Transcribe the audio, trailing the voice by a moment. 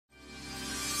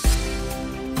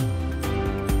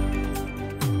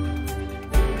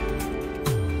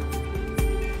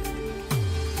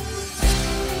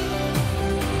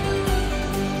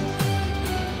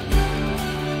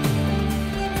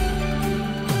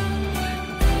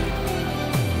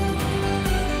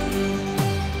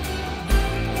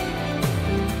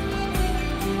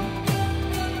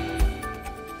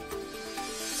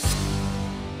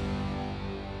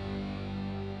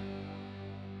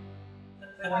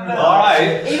All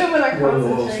right. Even when I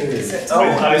concentrate. Oh,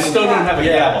 I still don't have a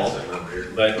gavel,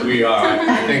 but we are,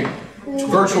 I think,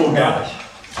 virtual gavel.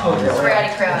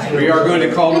 We are going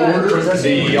to call to order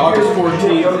the August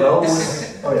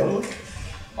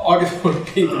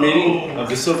 14th meeting of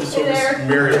the Civil Service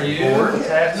Merit Board.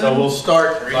 So we'll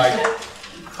start by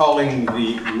calling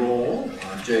the roll.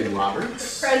 Jane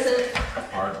Roberts. Present.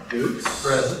 Art Dukes.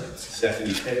 Present.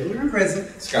 Stephanie Taylor.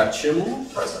 Present. Scott Schimmel.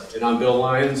 Present. And I'm Bill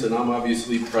Lyons, and I'm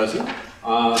obviously present.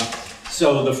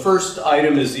 So the first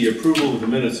item is the approval of the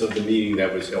minutes of the meeting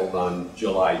that was held on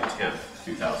July 10th,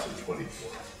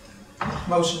 2024.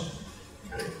 Motion.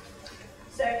 Okay.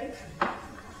 Second.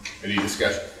 Any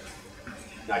discussion?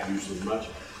 Not usually much.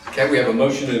 Okay, we have a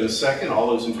motion and a second. All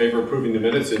those in favor of approving the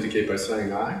minutes indicate by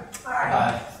saying aye.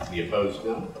 Aye. Any opposed?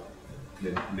 No.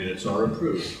 The minutes are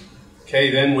approved. Okay,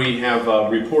 then we have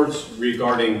reports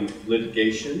regarding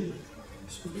litigation.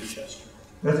 Mr. Winchester.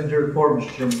 Nothing to report, Mr.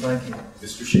 Chairman. Thank you.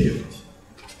 Mr. Shields.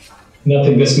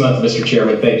 Nothing this month, Mr.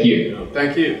 Chairman. Thank you. No,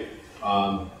 thank you.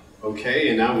 Okay,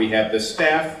 and now we have the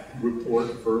staff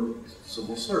report for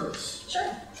civil service.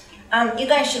 Sure. You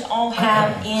guys should all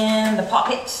have in the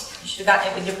pockets. You should have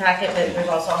gotten it with your packet, but there's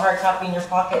also a hard copy in your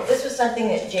pocket. This was something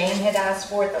that Jane had asked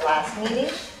for at the last meeting.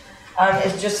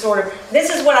 It's just sort of, this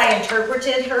is what I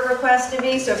interpreted her request to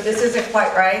be, so if this isn't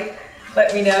quite right,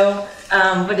 let me know.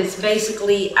 But it's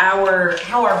basically how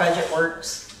our budget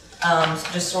works,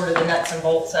 just sort of the nuts and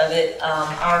bolts of it.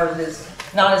 Ours is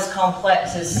not as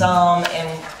complex as some,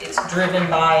 and it's driven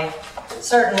by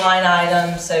certain line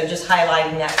items, so just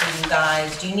highlighting that for you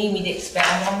guys. Do you need me to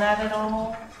expand on that at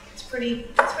all? It's pretty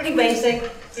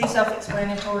basic, pretty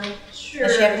self-explanatory. Sure.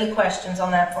 Does she have any questions on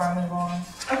that before I move on?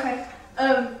 Okay.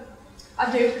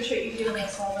 I do appreciate you giving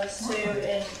us all this too,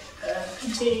 and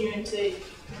continuing to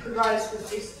provide us with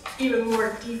these even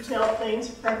more detailed things,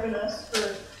 prepping us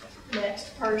for the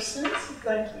next person. So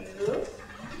thank you.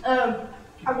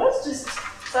 I was just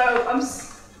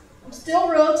I'm still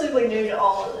relatively new to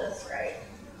all of this, right?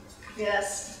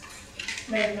 Yes,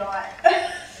 maybe not.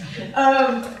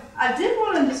 I did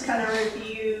want to just kind of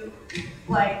review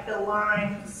like the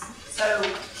lines. So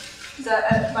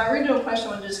my original question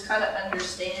was just kind of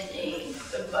understanding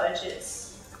the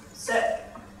budgets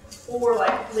set for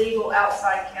like legal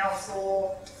outside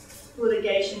counsel,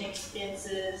 litigation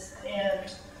expenses,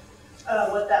 and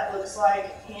what that looks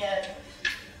like. And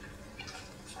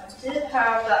I did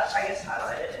have that, I guess,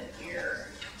 highlighted in here.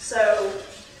 So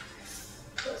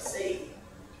let's see.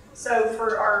 So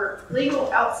for our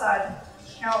legal outside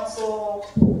counsel,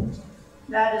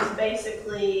 that is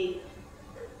basically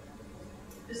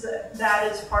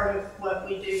that is part of what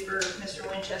we do for Mr.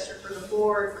 Winchester for the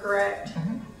board, correct?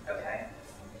 Mm-hmm. Okay.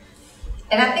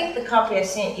 And I think the copy I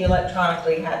sent you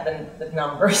electronically had the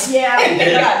numbers. Yeah. You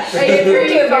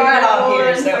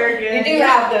do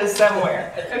have those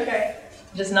somewhere. Okay.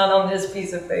 Just not on this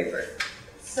piece of paper.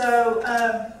 So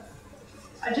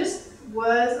I just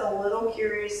was a little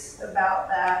curious about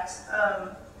that.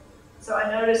 So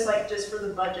I noticed like just for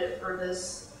the budget for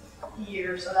this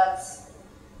year, so that's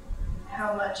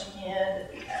how much again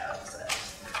did we have set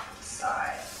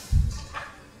aside?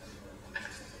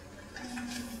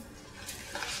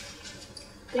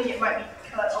 I think it might be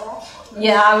cut off.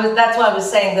 Yeah, that's why I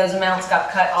was saying those amounts got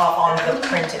cut off on the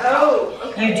printed copy. Oh,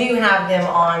 okay. You do have them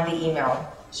on the email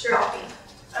copy.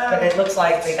 But it looks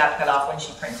like they got cut off when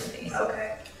she printed these.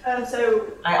 Okay.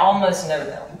 So I almost know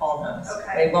them, almost.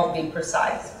 Okay. They won't be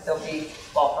precise. They'll be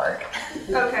ballpark.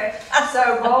 Okay.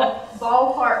 So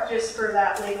ballpark just for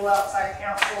that legal outside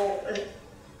counsel,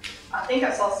 I think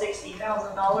I saw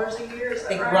 $60,000 a year. Is that I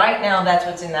think right? right now that's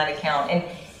what's in that account. And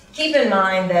keep in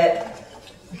mind that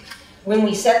when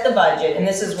we set the budget, and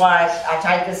this is why I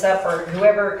typed this up for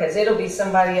whoever, because it'll be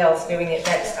somebody else doing it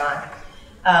next time.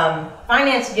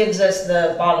 Finance gives us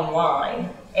the bottom line,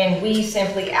 and we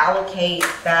simply allocate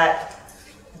that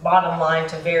bottom line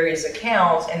to various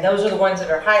accounts, and those are the ones that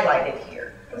are highlighted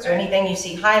here. Okay. So anything you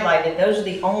see highlighted, those are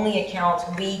the only accounts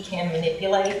we can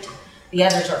manipulate. The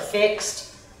others are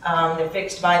fixed. They're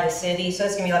fixed by the city, so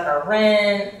it's going to be like our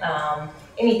rent,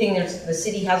 anything the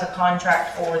city has a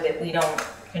contract for that we don't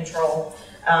control.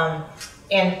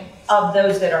 And of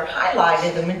those that are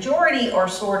highlighted, the majority are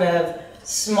sort of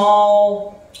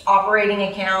small operating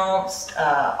accounts,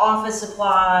 office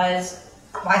supplies.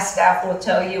 My staff will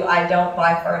tell you I don't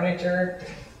buy furniture.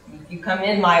 If you come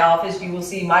in my office, you will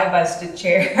see my busted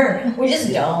chair. We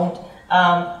just don't.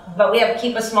 But we have to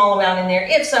keep a small amount in there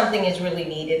if something is really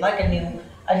needed, like a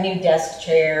new desk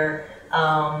chair.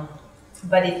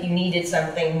 But if you needed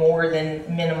something more than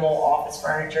minimal office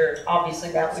furniture, obviously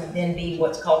that would then be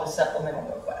what's called a supplemental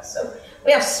request. So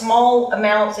We have small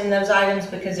amounts in those items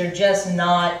because they're just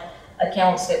not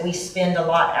accounts that we spend a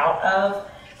lot out of.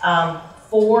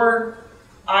 4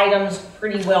 items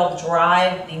pretty well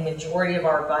drive the majority of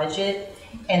our budget,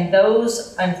 and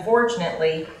those,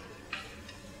 unfortunately,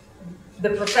 the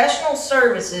professional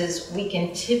services, we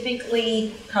can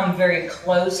typically come very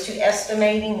close to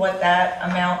estimating what that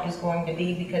amount is going to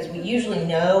be because we usually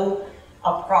know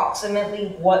approximately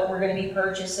what we're going to be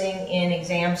purchasing in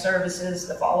exam services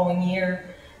the following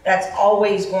year. That's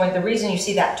always going, the reason you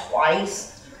see that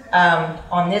twice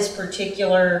on this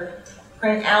particular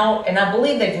printout, and I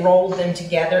believe they've rolled them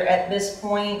together at this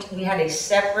point. We had a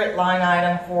separate line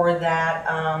item for that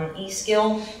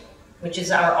eSkill, which is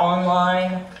our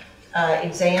online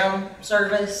exam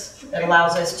service that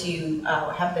allows us to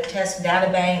have the test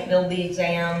data bank, build the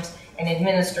exams, and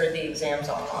administer the exams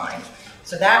online.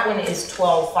 So that one is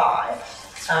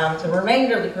 12.5. The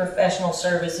remainder of the professional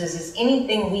services is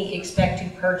anything we expect to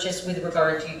purchase with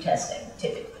regard to testing,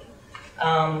 typically.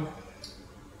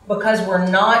 Because we're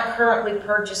not currently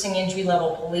purchasing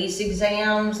entry-level police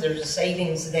exams, there's a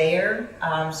savings there.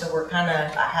 So we're kind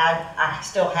of, I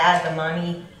still had the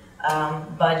money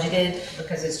budgeted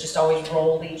because it's just always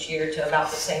rolled each year to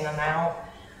about the same amount.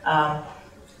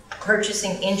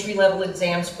 Purchasing entry-level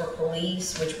exams for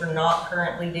police, which we're not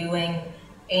currently doing,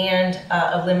 and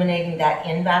eliminating that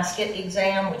in-basket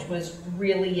exam, which was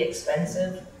really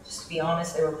expensive. Just to be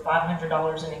honest, they were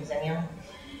 $500 an exam.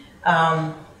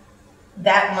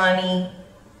 That money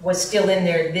was still in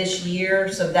there this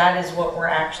year, so that is what we're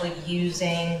actually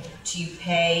using to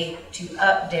pay to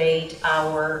update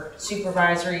our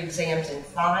supervisory exams in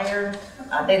fire.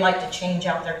 They like to change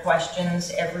out their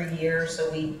questions every year, so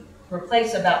we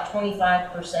replace about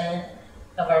 25%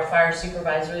 of our fire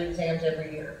supervisory exams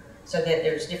every year, so that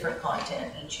there's different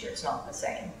content each year. It's not the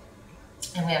same.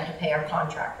 And we have to pay our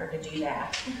contractor to do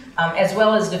that. As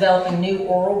well as developing new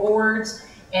oral boards.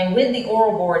 And with the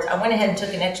oral boards, I went ahead and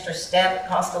took an extra step. It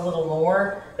cost a little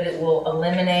more, but it will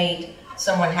eliminate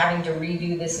someone having to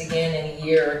redo this again in a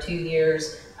year or 2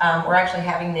 years. We're actually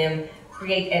having them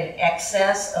create an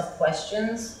excess of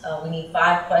questions. We need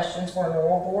 5 questions for an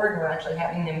oral board, and we're actually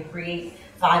having them create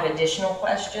 5 additional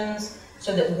questions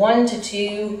so that 1 to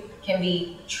 2 can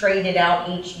be traded out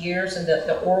each year so that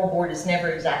the oral board is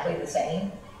never exactly the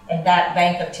same. And that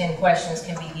bank of 10 questions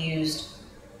can be used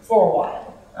for a while.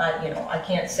 I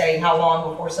can't say how long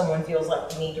before someone feels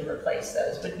like we need to replace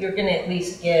those, but you're going to at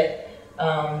least get,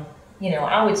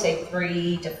 I would say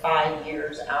 3 to 5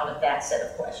 years out of that set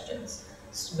of questions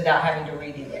without having to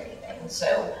redo anything.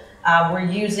 So we're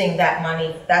using that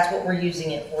money. That's what we're using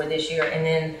it for this year. And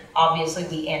then obviously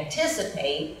we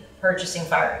anticipate purchasing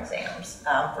fire exams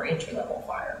for entry-level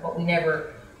fire, but we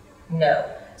never know.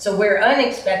 So where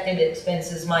unexpected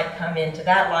expenses might come into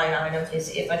that line item is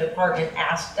if a department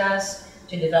asked us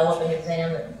to develop an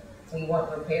exam that we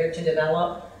weren't prepared to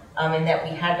develop, and that we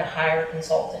had to hire a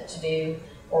consultant to do,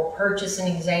 or purchase an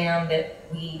exam that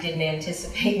we didn't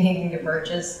anticipate needing to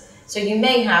purchase. So you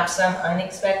may have some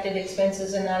unexpected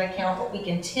expenses in that account, but we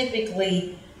can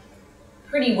typically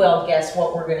pretty well guess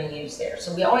what we're going to use there.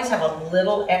 So we always have a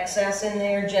little excess in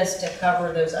there just to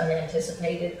cover those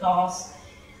unanticipated costs.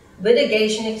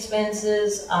 Litigation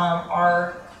expenses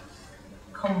are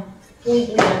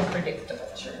completely unpredictable.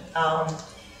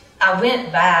 I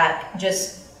went back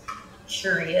just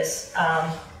curious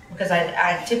because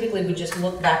I typically would just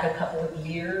look back a couple of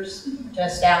years to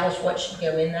establish what should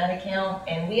go in that account,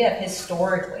 and we have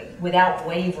historically, without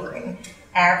wavering,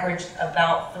 averaged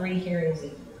about 3 hearings a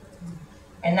year.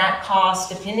 And that cost,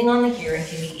 depending on the hearing,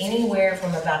 can be anywhere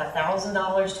from about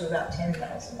 $1,000 to about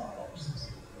 $10,000.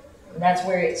 And that's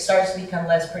where it starts to become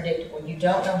less predictable. You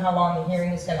don't know how long the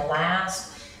hearing is going to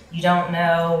last. You don't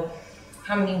know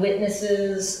how many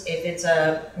witnesses. If it's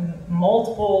a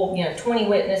multiple, 20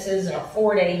 witnesses in a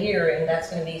 4-day hearing, that's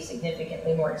going to be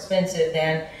significantly more expensive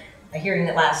than a hearing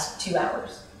that lasts 2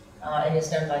 hours and is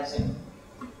done by Zoom.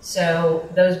 So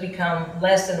those become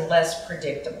less and less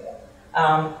predictable.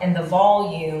 And the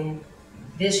volume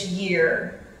this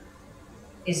year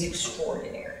is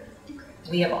extraordinary.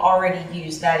 We have already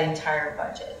used that entire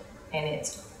budget, and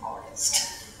it's August.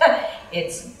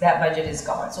 That budget is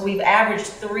gone. So we've averaged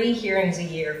 3 hearings a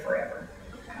year forever.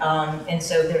 And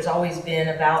so there's always been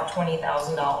about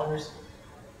 $20,000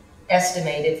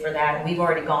 estimated for that, and we've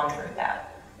already gone through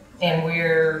that. And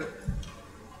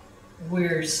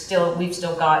we've still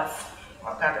got,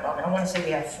 I want to say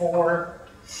we have 4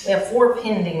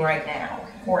 pending right now,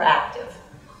 4 active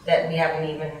that we haven't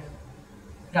even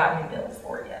gotten billed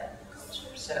for yet.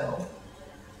 So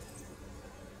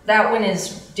that one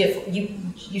is different.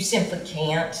 You simply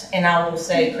can't, and I will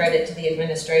say credit to the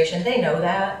administration. They know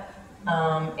that.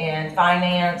 And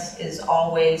finance is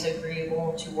always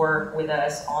agreeable to work with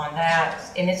us on that.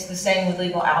 And it's the same with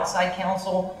legal outside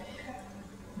counsel.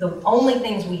 The only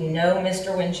things we know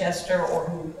Mr. Winchester or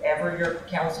whoever your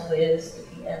counsel is, if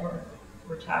he ever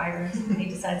retires, if he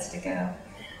decides to go,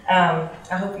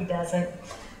 I hope he doesn't.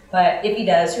 But if he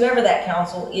does, whoever that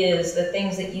counsel is, the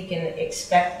things that you can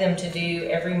expect them to do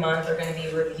every month are going to be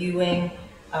reviewing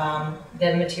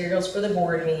the materials for the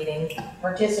board meeting,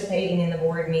 participating in the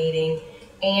board meeting,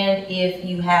 and if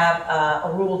you have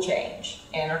a rule change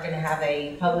and are going to have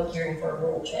a public hearing for a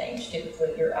rule change,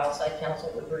 typically your outside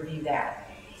counsel would review that.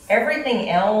 Everything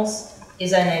else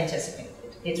is unanticipated.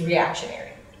 It's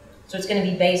reactionary. So it's going to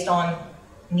be based on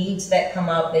needs that come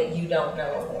up that you don't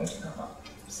know are going to come up.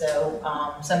 So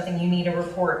something you need a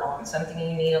report on, something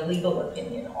you need a legal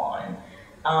opinion on.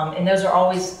 And those are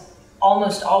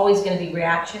almost always going to be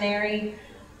reactionary,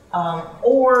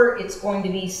 or it's going to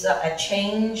be a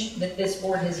change that this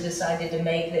board has decided to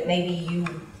make that maybe you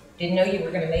didn't know you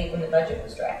were going to make when the budget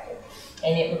was drafted,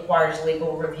 and it requires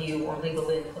legal review or legal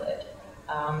input.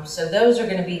 So those are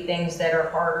going to be things that are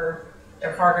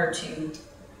harder to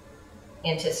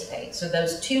anticipate. So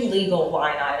those two legal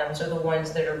line items are the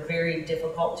ones that are very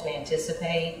difficult to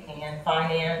anticipate, and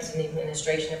finance and the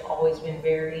administration have always been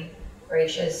very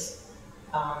gracious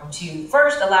to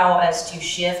first allow us to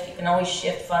shift. You can always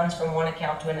shift funds from one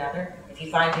account to another. If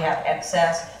you find you have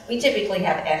excess, we typically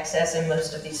have excess in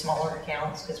most of these smaller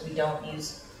accounts because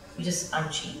I'm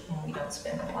cheap and we don't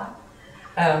spend a lot.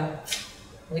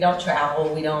 We don't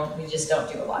travel, we just don't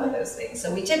do a lot of those things.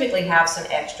 So we typically have some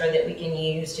extra that we can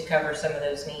use to cover some of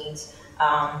those needs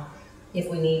if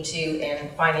we need to,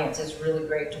 and finance is really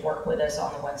great to work with us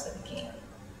on the ones that we can.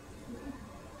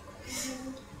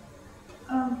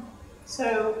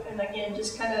 So, and again,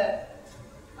 just kind of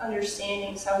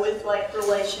understanding, so with like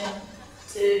relation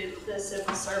to the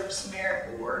Civil Service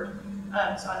Merit Board,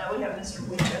 so I know we have Mr.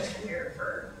 Winchester here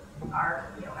for our,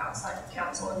 outside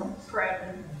counsel and prep,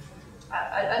 and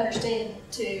I understand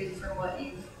too from what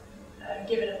you've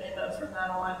given a memo from that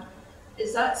on.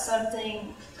 Is that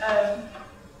something,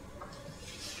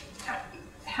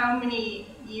 how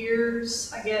many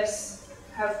years, I guess,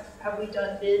 have we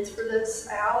done bids for this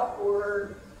out,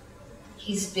 or?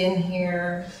 He's been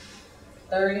here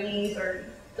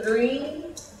 33?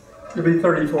 It'll be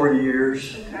 34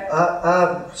 years. Okay.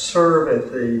 I serve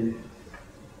at the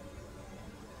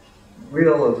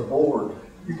will of the board.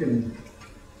 You can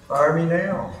fire me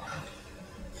now.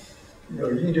 You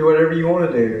can do whatever you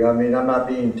want to do. I mean, I'm not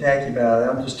being tacky about it.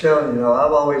 I'm just telling you, I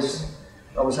was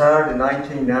hired in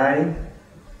 1990,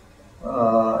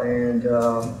 and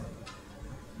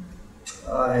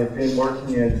I have been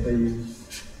working at the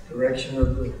direction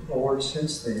of the board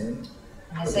since then.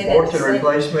 I The say board that can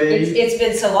replace me. it's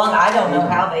been so long, I don't know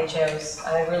how they chose.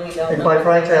 I really don't And know. quite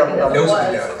frankly, I've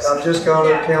I've just gone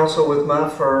Yeah. to council with my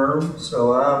firm,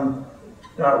 so I'm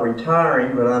not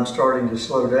retiring, but I'm starting to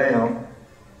slow down.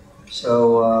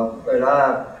 So, but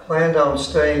I planned on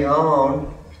staying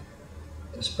on,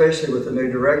 especially with the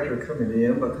new director coming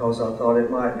in, because I thought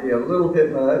it might be a little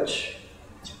bit much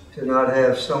to not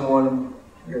have someone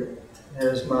that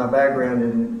has my background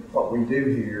in what we do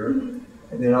here,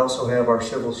 and then also have our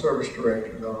civil service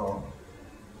director on.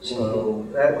 So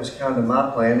that was kind of my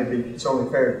plan. It's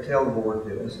only fair to tell the board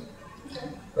this.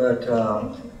 But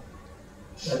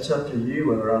that's up to you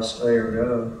whether I stay or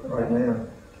go right now.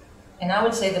 And I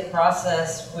would say the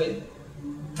process would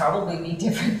probably be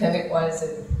different than it was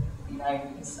in the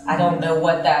 90s. I don't know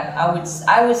what that, I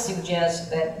would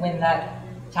suggest that when that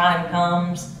time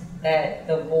comes, that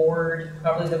the board,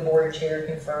 probably the board chair,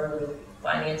 confer with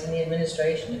finance and the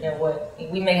administration to know what,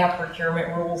 we may have procurement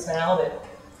rules now that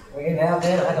we didn't have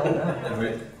then, I don't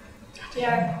know.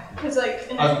 Yeah, because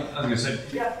like. I was going to say,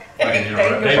 Yeah. David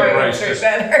raised just,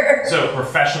 so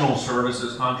professional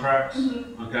services contracts,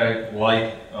 okay,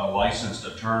 like a licensed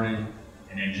attorney,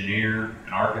 an engineer,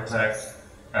 an architect,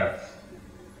 have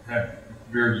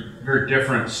very, very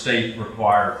different state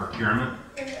required procurement.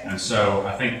 Okay. And so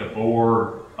I think the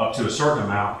board, up to a certain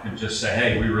amount, can just say,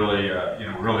 hey, we really,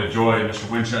 really enjoy Mr.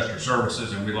 Winchester's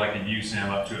services and we'd like to use him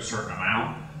up to a certain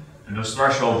amount. And those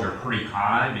thresholds are pretty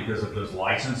high because of those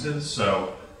licenses.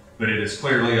 So, but it is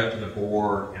clearly up to the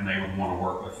board, and they would want to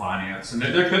work with finance. And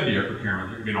there could be a procurement,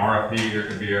 there could be an RFP, there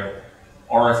could be a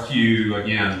RFQ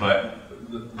again, but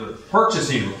the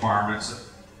purchasing requirements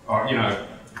are,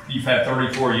 you've had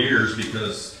 34 years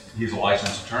because he's a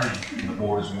licensed attorney and the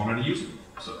board has wanted to use him.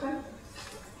 So. Okay.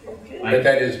 But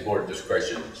that is board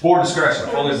discretion. It's board discretion,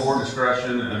 fully board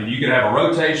discretion. I mean, you can have a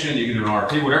rotation, you can do an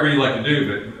RFP, whatever you like to do,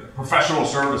 but professional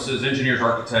services, engineers,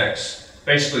 architects,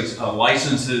 basically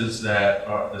licenses that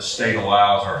the state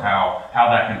allows or how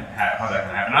that can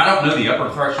happen. I don't know the upper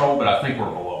threshold, but I think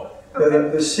we're below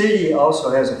it. The city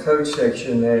also has a code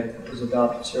section that was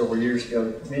adopted several years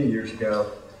ago, many years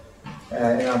ago.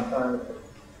 And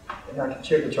I can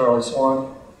check with Charlie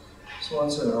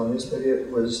Swanson on this, but it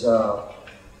was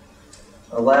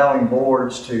allowing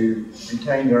boards to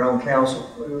retain their own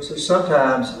counsel. So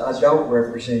sometimes I don't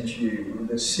represent you.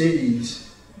 The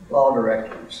city's law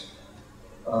directors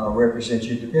represent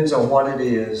you. It depends on what it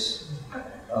is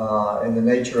and the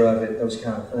nature of it, those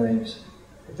kind of things.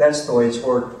 But that's the way it's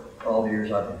worked all the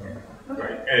years I've been here.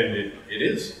 Right, and it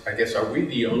is, I guess, are we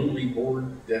the only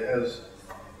board that has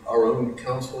our own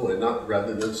counsel and not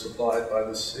rather than supplied by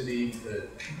the city that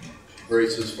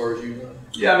rates as far as you know?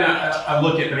 Yeah, I mean, I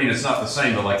look at, I mean, it's not the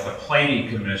same, but like the planning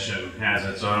commission has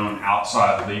its own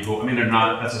outside legal, I mean, they're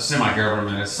not, that's a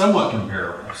semi-government, it's somewhat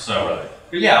comparable. So,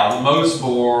 but yeah, most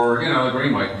board, you know, the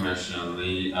Greenway Commission,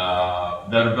 the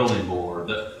Better Building Board,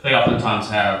 they oftentimes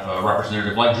have a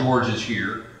representative, like George is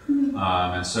here.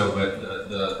 And so, but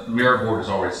the merit board has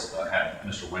always had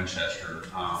Mr. Winchester.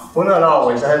 Well, not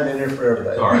always. I haven't been here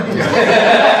forever. Sorry.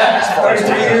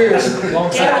 32 years. Long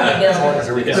time.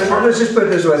 Let's just put it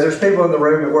this way. There's people in the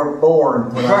room that weren't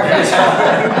born when I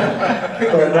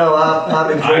But no,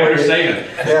 I've enjoyed I understand it.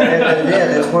 Yeah, and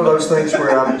again, it's one of those things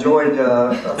where I've enjoyed,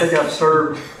 I think I've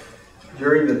served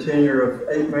during the tenure of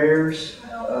 8 mayors.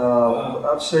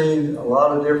 I've seen a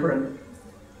lot of different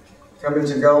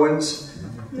comings and goings.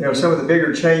 You know, some of the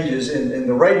bigger changes in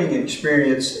the rating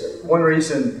experience. One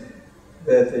reason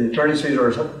that the attorney's fees are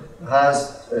as high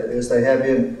as they have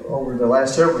been over the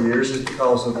last several years is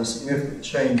because of the significant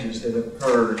changes that have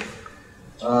occurred.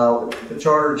 The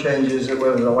charter changes,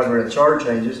 well, it wasn't really the charter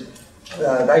changes,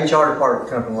 the HR department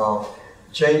coming along,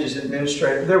 changes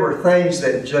administrative. There were things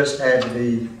that just had to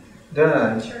be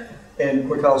done. Sure. And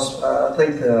because I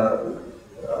think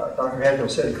Dr.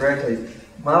 Hadfield said it correctly,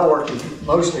 my work is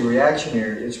mostly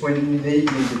reactionary. It's when you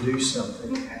need me to do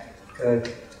something.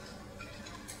 Okay.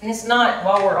 And it's not,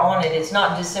 while we're on it, it's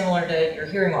not dissimilar to your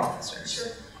hearing officers.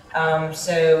 Sure.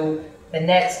 So the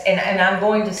next, and I'm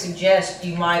going to suggest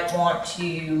you might want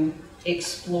to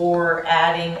explore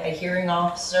adding a hearing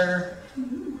officer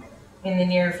in the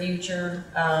near future.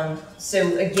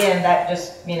 So again, that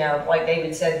just, you know, like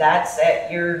David said, that's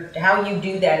at your, how you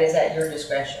do that is at your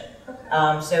discretion.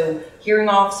 So hearing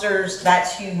officers,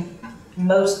 that's who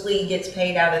mostly gets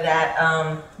paid out of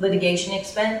that litigation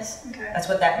expense. Okay. That's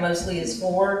what that mostly is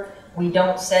for. We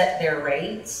don't set their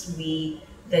rates. The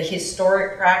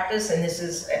historic practice, and this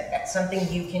is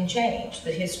something you can change,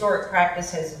 the historic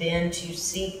practice has been to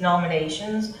seek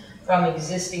nominations from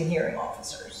existing hearing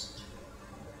officers.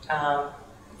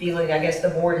 Feeling, I guess the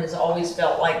board has always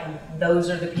felt like those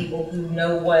are the people who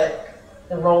know what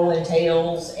the role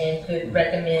entails and could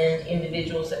recommend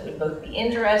individuals that would both be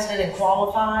interested and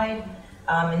qualified.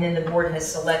 And then the board has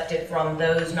selected from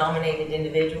those nominated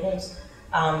individuals.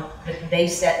 That they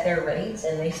set their rates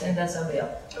and they send us a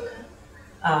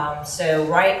bill. So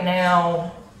right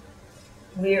now,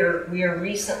 we are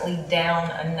recently down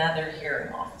another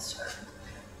hearing officer.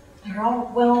 They're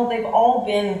all, well, they've all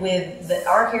been with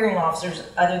our hearing officers,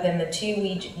 other than the 2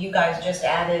 you guys just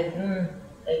added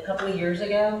a couple of years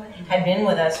ago, had been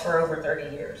with us for over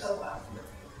 30 years. Oh, wow.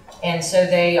 And so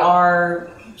they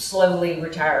are slowly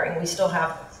retiring. We still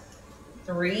have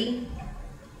 3.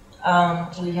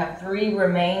 We have 3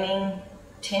 remaining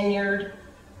tenured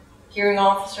hearing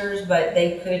officers, but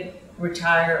they could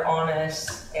retire on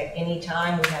us at any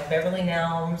time. We have Beverly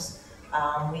Nelms,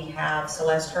 we have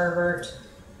Celeste Herbert,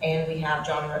 and we have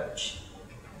John Roach.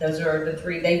 Those are the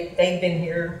 3. They've been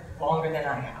here longer than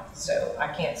I have, so I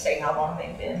can't say how long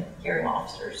they've been hearing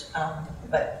officers.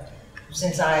 But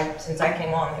since I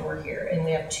came on, they were here, and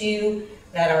we have 2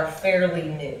 that are fairly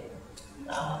new.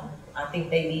 I think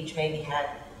they've each maybe had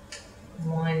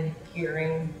 1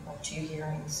 hearing or 2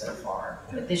 hearings so far,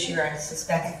 but this year I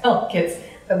suspect they'll get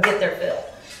their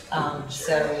fill.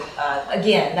 So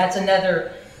again, that's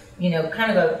another, you know,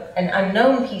 kind of an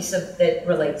unknown piece of that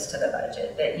relates to the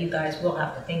budget that you guys will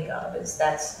have to think of. Is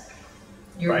that's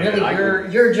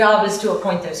your job is to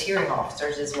appoint those hearing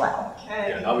officers as well. Okay.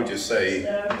 Yeah, and I would just say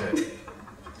that,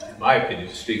 in my opinion,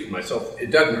 to speak for myself, it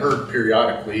doesn't hurt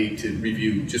periodically to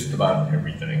review just about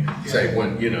everything. Say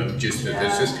when, you know, just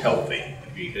it's just healthy,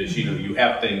 because you know you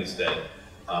have things that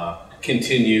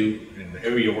continue in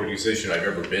every organization I've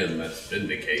ever been. That's been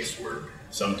the case where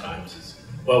sometimes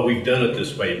well, we've done it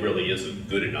this way, it really isn't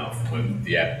good enough when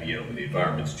the when the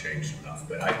environment's changed enough.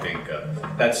 But I think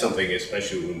that's something,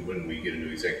 especially when we get a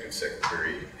new executive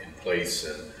secretary in place,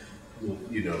 and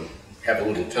we'll, have a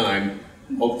little time,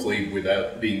 hopefully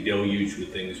without being deluged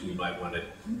with things, we might want to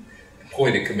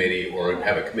appoint a committee or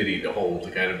have a committee to hold to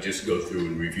kind of just go through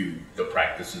and review the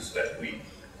practices that we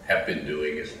have been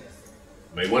doing. And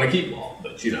may want to keep them all,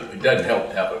 but it doesn't help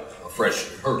to have a fresh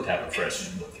look at it.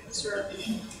 Sure.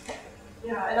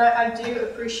 Yeah, and I do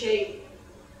appreciate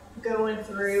going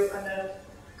through, I know,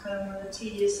 kind of one of the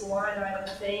tedious line item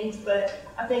things, but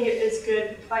I think it's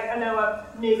good. Like, I know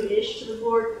I'm new-ish to the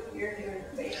board, you're newer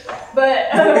than me, but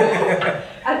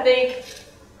I think,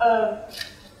 and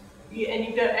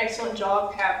you've done an excellent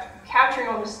job capturing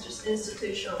all this just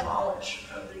institutional knowledge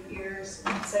over the years,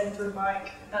 and same for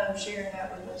Mike, sharing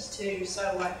that with us too.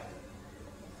 So, like,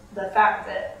 the fact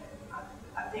that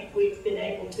I think we've been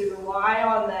able to rely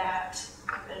on that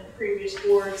in previous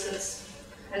boards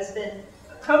has been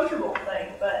a comfortable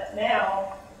thing, but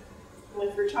now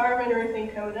with retirement or anything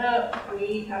coming up,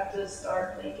 we have to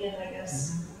start thinking, I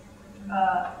guess,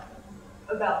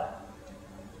 about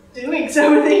doing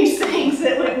some of these things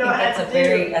that we've not had to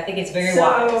do. I think it's very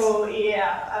wise. So,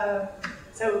 yeah,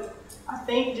 so I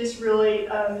think just really,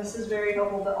 this is very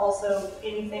helpful, but also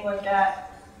anything like that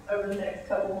over the next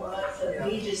couple months that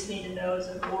we just need to know as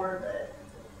a board that,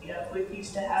 we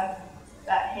used to have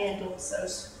that handled so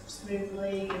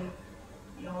smoothly, and,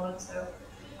 and so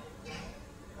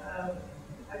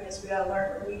I guess we gotta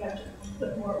learn where we have to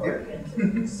put more work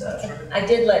into. So I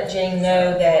did let Jane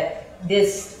know that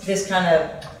this kind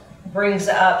of brings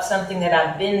up something that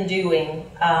I've been doing,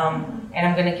 and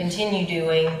I'm going to continue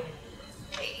doing,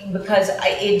 because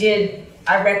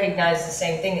I recognize the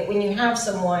same thing, that when you have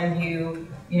someone who,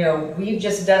 we've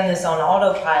just done this on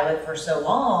autopilot for so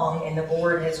long, and the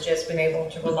board has just been able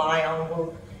to rely on,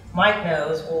 well, Mike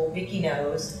knows, well, Vicki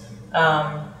knows,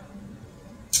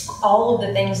 all of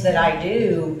the things that I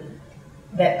do,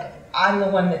 that I'm the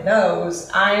one that knows,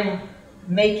 I'm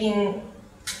making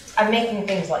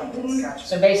things like this.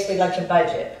 So basically like the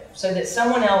budget, so that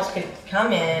someone else could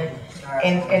come in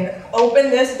and open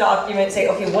this document and say,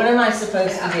 okay, what am I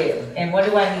supposed to do? And what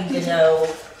do I need to know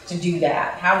to do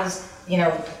that? How does,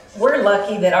 we're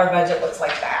lucky that our budget looks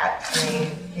like that. I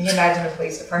mean, can you imagine the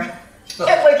police department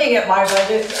looking at my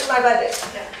budget? Here's my budget.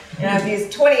 I have these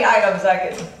 20 items, I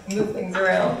can move things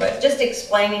around. But just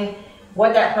explaining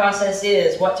what that process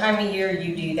is, what time of year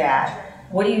you do that,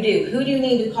 what do you do? Who do you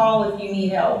need to call if you need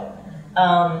help?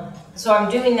 So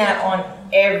I'm doing that on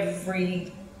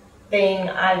everything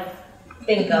I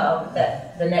think of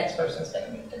that the next person's going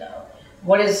to need to know.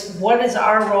 What is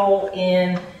our role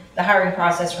in the hiring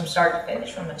process from start to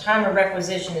finish, from the time a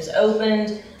requisition is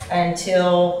opened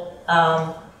until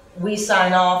we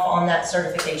sign off on that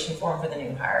certification form for the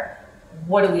new hire?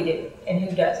 What do we do, and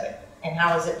who does it, and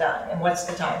how is it done, and what's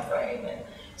the time frame? And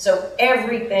so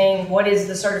everything, what is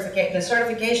the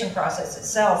certification process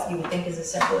itself, you would think is as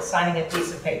simple as signing a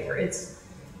piece of paper.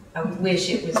 I wish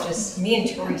it was just, me and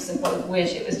Teresa both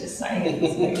wish it was just signing a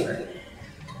piece of paper.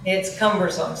 It's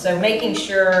cumbersome. So making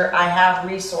sure I have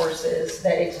resources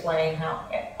that explain how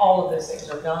all of those things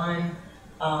are done,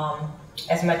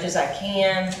 as much as I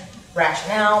can,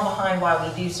 rationale behind why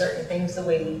we do certain things the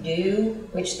way we do,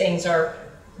 which things are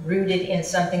rooted in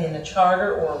something in the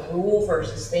charter or a rule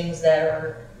versus things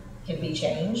that can be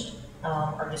changed,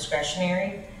 are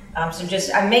discretionary. So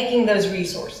I'm making those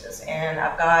resources, and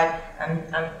I've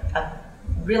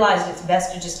realized it's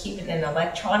best to just keep it in an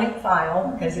electronic file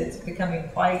because it's becoming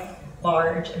quite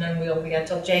large and unwieldy. I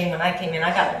told Jane when I came in,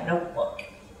 I got a notebook.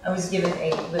 I was given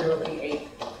literally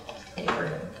a paper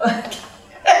notebook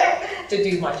to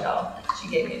do my job. She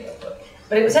gave me a notebook,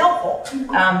 but it was helpful.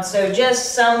 So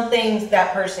just some things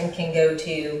that person can go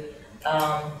to,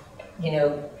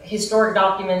 historic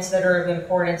documents that are of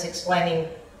importance, explaining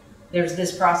there's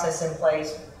this process in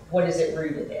place, what is it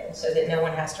rooted in, so that no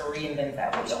one has to reinvent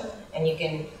that wheel. And you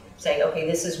can say, okay,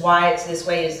 this is why it's this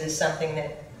way. Is this something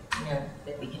that,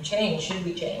 that we can change? Should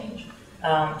we change?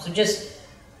 So just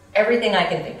everything I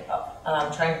can think of,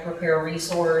 trying to prepare a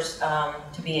resource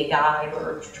to be a guide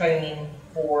or training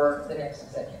for the next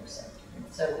executive session.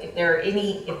 So if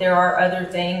there are other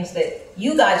things that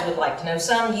you guys would like to know,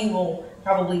 some you will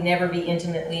probably never be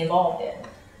intimately involved in.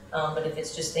 But if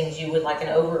it's just things you would like an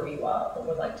overview of or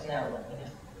would like to know, let me know.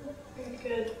 Very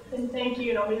good, and thank you.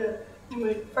 And I'll be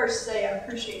the first to say I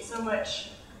appreciate so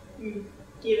much you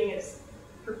giving us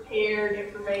prepared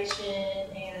information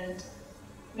and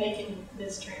making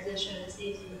this transition as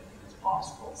easy as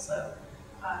possible. So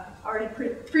I already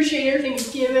appreciate everything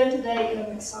you've given today, and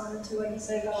I'm excited to, like you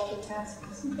say, about all the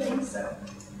tasks and things. So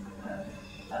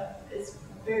it's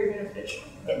very beneficial.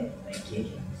 Thank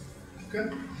you.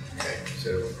 Good. Okay,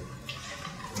 so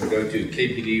we'll go to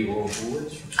KPD oral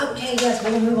boards. Okay, yes,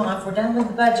 we'll move on. We're done with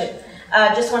the budget.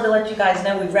 Just wanted to let you guys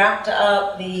know we wrapped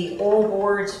up the oral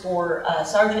boards for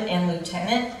Sergeant and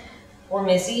Lieutenant. For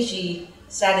Missy, she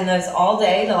sat in those all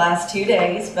day, the last 2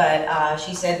 days, but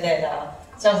she said that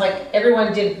sounds like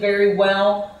everyone did very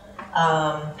well.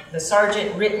 The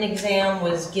Sergeant written exam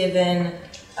was given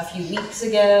a few weeks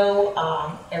ago.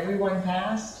 Everyone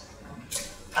passed.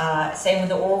 Same with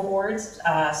the oral boards.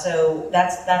 So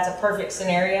that's a perfect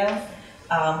scenario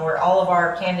where all of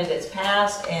our candidates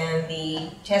passed and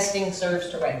the testing serves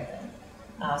to rank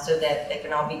them so that they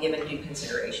can all be given due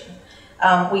consideration.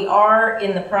 We are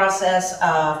in the process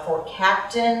for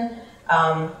captain.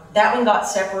 That one got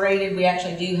separated. We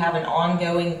actually do have an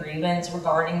ongoing grievance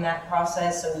regarding that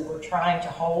process, so we were trying to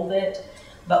hold it,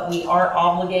 but we are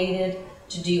obligated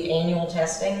to do annual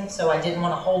testing, so I didn't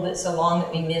want to hold it so long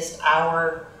that we missed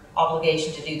our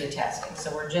obligation to do the testing.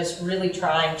 So we're just really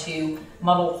trying to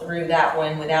muddle through that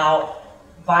one without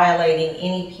violating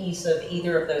any piece of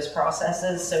either of those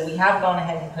processes. So we have gone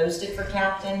ahead and posted for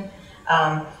captain.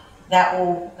 That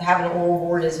will have an oral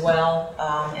board as well,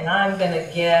 and I'm going to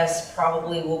guess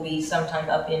probably will be sometime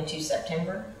up into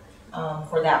September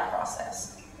for that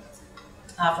process.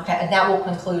 And that will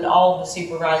conclude all of the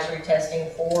supervisory testing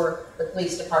for the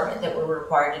police department that we're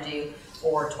required to do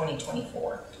for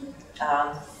 2024.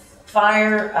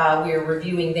 Fire, we are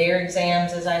reviewing their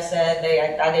exams, as I said.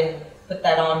 I didn't put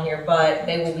that on here, but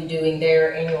they will be doing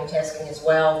their annual testing as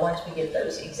well once we get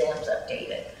those exams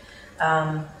updated.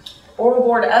 Oral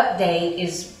board update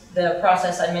is the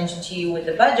process I mentioned to you with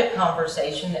the budget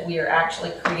conversation, that we are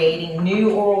actually creating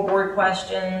new oral board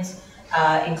questions,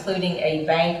 including a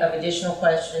bank of additional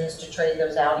questions to trade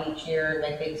those out each year and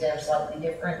make the exam slightly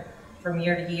different from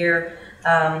year to year.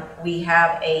 We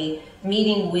have a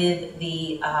meeting with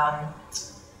the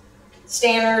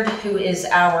Stannard, who is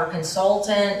our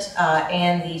consultant,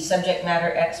 and the subject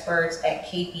matter experts at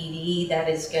KPD. That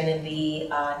is going to be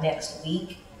next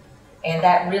week. And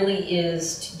that really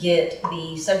is to get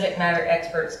the subject matter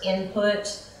experts'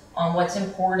 input on what's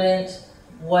important,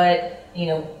 what,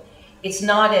 it's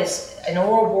not as, an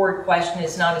oral board question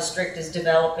is not as strict as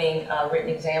developing written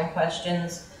exam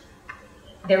questions.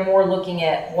 They're more looking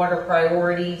at what are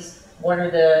priorities, what are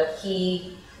the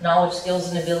key knowledge, skills,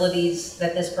 and abilities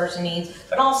that this person needs,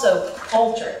 but also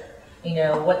culture.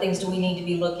 What things do we need to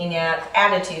be looking at,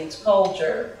 attitudes,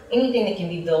 culture, anything that can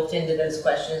be built into those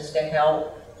questions to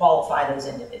help qualify those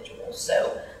individuals.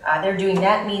 So they're doing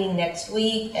that meeting next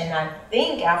week, and I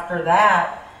think after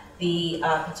that, the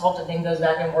consultant then goes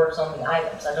back and works on the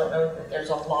items. I don't know that there's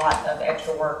a lot of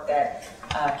extra work that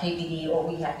KPD or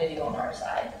we have to do on our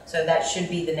side. So that should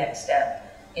be the next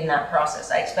step in that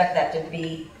process. I expect that to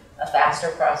be a faster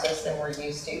process than we're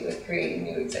used to with creating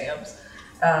new exams.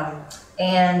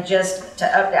 And just to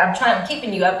update, I'm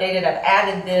keeping you updated. I've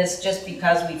added this just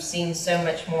because we've seen so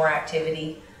much more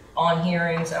activity on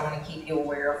hearings. I want to keep you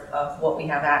aware of what we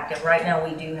have active. Right now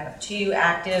we do have 2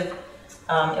 active,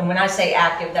 and when I say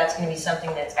active, that's going to be something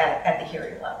that's at the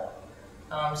hearing level.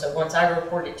 So once I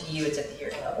report it to you, it's at the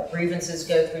hearing level. Grievances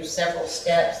go through several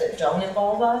steps that don't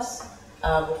involve us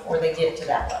before they get to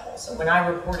that level. So when I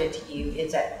report it to you,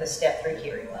 it's at the step 3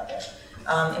 hearing level.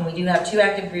 And we do have 2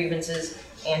 active grievances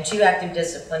and 2 active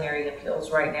disciplinary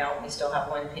appeals right now. We still have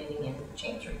 1 pending in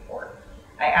Chancery Court.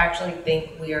 I actually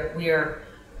think we are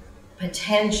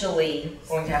potentially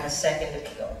going to have a second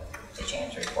appeal to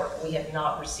Chancery Court. We have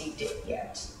not received it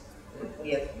yet.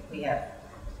 We have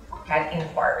had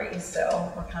inquiries,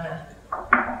 so we're kind of,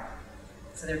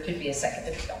 so there could be a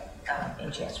second appeal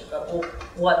in Chancery, but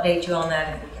we'll update you on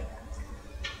that if we can.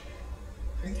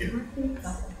 Thank you.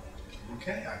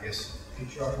 Okay, I guess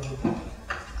HR.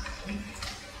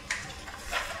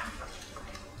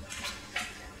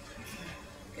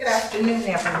 Good afternoon,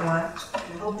 everyone.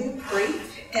 I'll be brief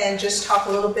and just talk a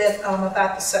little bit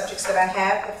about the subjects that I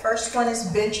have. The first one is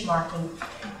benchmarking.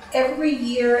 Every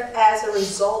year, as a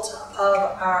result of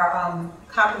our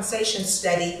compensation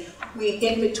study,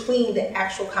 in between the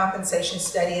actual compensation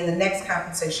study and the next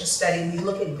compensation study, we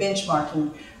look at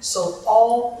benchmarking. So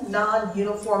all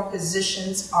non-uniform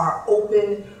positions are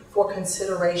open for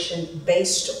consideration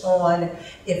based on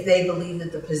if they believe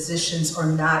that the positions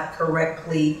are not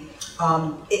correctly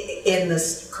in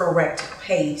the correct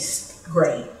pay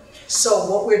grade.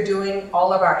 So what we're doing,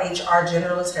 all of our HR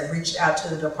generalists have reached out to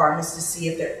the departments to see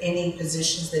if there are any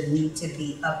positions that need to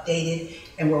be updated,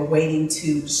 and we're waiting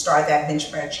to start that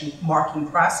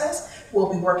benchmarking process.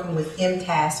 We'll be working with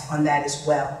MTAS on that as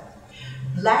well.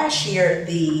 Last year,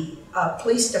 the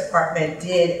police department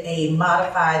did a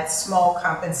modified small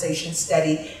compensation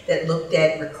study that looked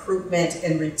at recruitment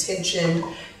and retention.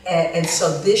 And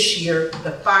so this year,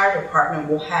 the fire department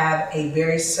will have a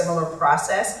very similar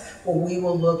process where we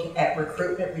will look at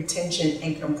recruitment, retention,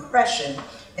 and compression.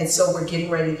 And so we're getting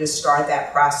ready to start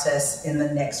that process in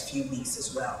the next few weeks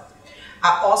as well.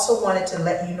 I also wanted to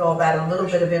let you know about a little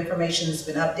bit of information that's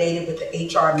been updated with the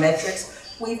HR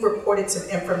metrics. We've reported some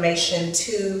information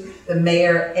to the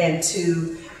mayor and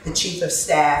to the chief of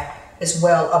staff as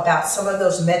well about some of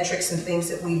those metrics and things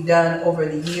that we've done over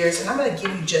the years. And I'm going to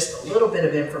give you just a little bit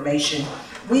of information.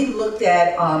 We looked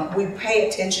at, we pay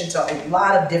attention to a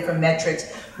lot of different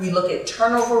metrics. We look at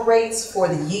turnover rates for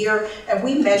the year, and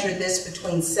we measure this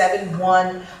between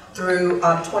 7/1 through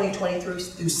 2020 through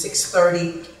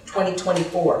 6/30.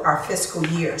 2024, our fiscal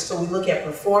year. So we look at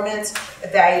performance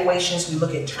evaluations, we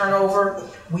look at turnover,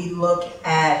 we look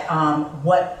at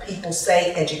what people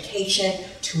say, education,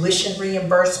 tuition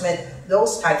reimbursement,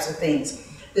 those types of things.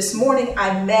 This morning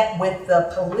I met with the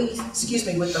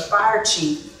with the fire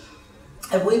chief,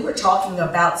 and we were talking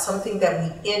about something that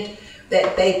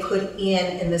they put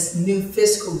in this new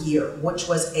fiscal year, which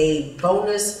was a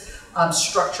bonus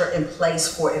structure in place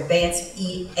for advanced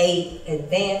EMTs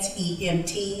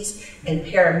and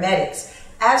paramedics.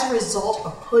 As a result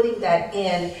of putting that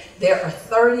in, there are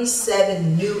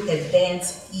 37 new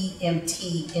advanced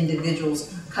EMT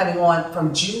individuals coming on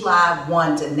from July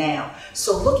 1 to now.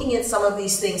 So looking at some of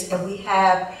these things, and we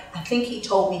have, I think he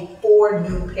told me, 4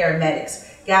 new paramedics.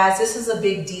 Guys, this is a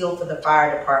big deal for the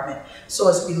fire department. So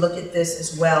as we look at this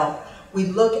as well, we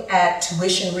look at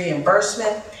tuition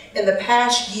reimbursement. In the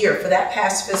past year, for that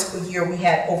past fiscal year, we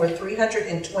had over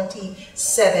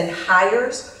 327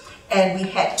 hires, and we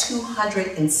had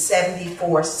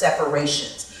 274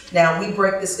 separations. Now, we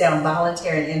break this down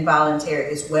voluntary and involuntary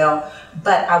as well,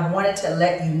 but I wanted to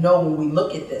let you know when we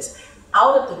look at this,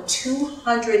 out of the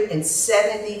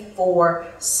 274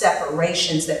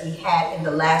 separations that we had in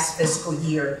the last fiscal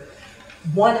year,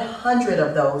 100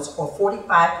 of those, or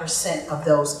 45% of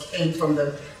those, came from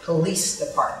the police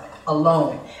department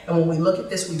alone. And when we look at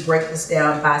this, we break this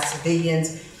down by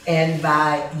civilians and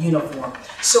by uniform.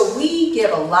 So we give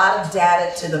a lot of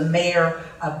data to the mayor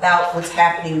about what's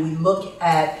happening. We look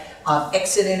at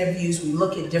exit interviews, we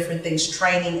look at different things,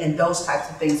 training and those types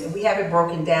of things. And we have it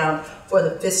broken down for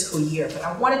the fiscal year. But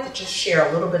I wanted to just share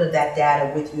a little bit of that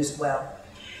data with you as well.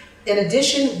 In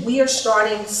addition, we are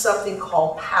starting something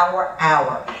called Power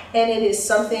Hour. And it is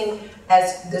something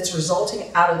that's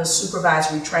resulting out of the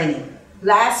supervisory training.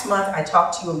 Last month, I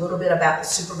talked to you a little bit about the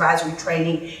supervisory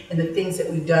training and the things that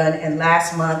we've done. And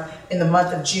last month, in the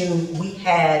month of June, we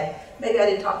had, maybe I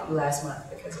didn't talk to you last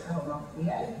month because I don't know if we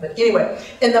had it. But anyway,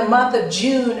 in the month of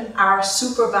June, our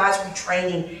supervisory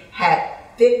training had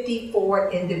 54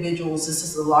 individuals. This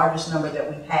is the largest number that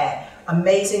we've had.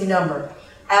 Amazing number.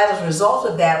 As a result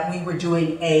of that, we were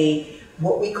doing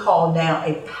what we call now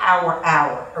a power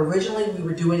hour. Originally, we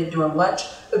were doing it during lunch,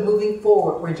 but moving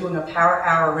forward, we're doing a power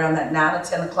hour around that 9 or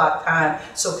 10 o'clock time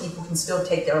so people can still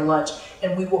take their lunch,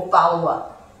 and we will follow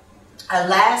up. Our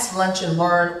last Lunch and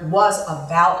Learn was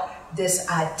about this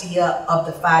idea of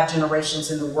the 5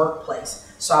 generations in the workplace.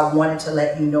 So I wanted to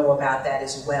let you know about that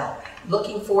as well.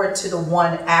 Looking forward to the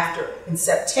one after. In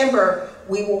September,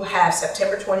 we will have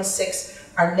September 26th,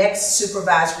 our next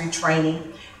supervisory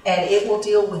training, and it will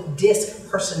deal with DISC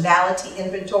personality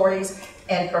inventories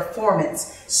and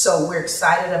performance. So we're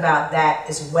excited about that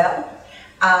as well.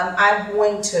 I'm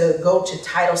going to go to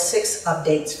Title VI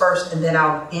updates first, and then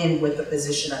I'll end with the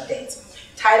position updates.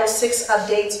 Title VI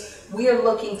updates, we are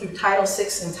looking through Title VI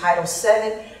and Title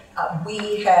VII.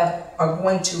 We are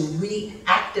going to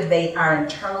reactivate our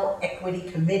internal equity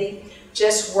committee.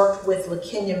 Just worked with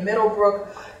LaKenya Middlebrook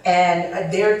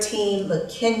and their team.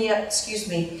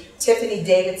 Tiffany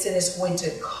Davidson is going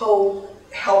to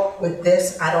co-help with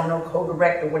this. I don't know,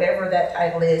 co-direct or whatever that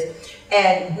title is.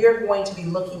 And we're going to be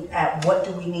looking at what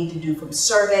do we need to do from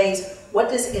surveys. What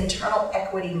does internal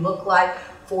equity look like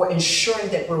for ensuring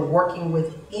that we're working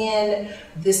within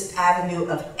this avenue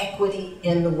of equity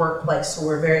in the workplace. So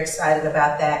we're very excited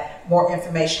about that. More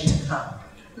information to come.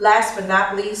 Last but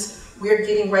not least, we're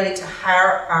getting ready to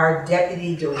hire our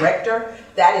deputy director.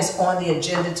 That is on the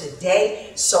agenda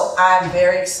today. So I'm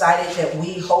very excited that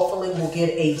we hopefully will get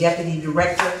a deputy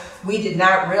director. We did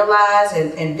not realize,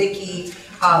 and Vicki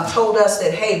told us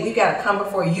that, hey, we got to come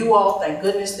before you all. Thank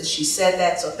goodness that she said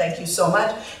that. So thank you so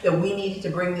much that we needed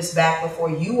to bring this back before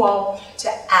you all to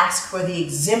ask for the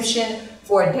exemption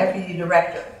for a deputy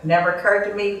director. Never occurred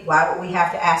to me, why would we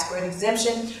have to ask for an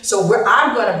exemption? So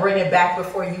I'm going to bring it back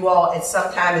before you all at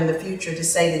some time in the future to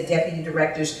say that deputy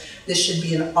directors, this should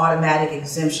be an automatic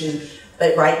exemption.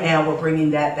 But right now we're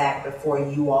bringing that back before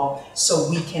you all so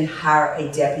we can hire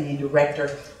a deputy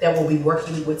director that will be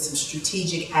working with some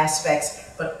strategic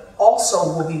aspects, but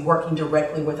also will be working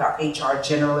directly with our HR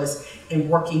generalists and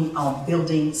working on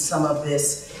building some of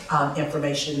this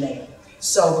information there.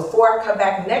 So before I come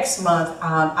back next month,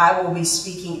 I will be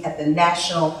speaking at the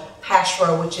National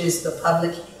PASHRA, which is the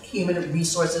Public Human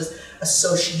Resources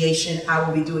Association. I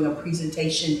will be doing a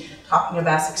presentation talking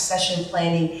about succession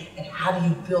planning and how do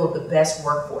you build the best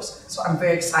workforce. So I'm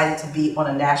very excited to be on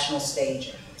a national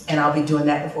stage, and I'll be doing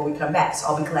that before we come back. So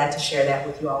I'll be glad to share that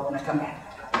with you all when I come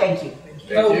back. Thank you. Thank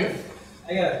you.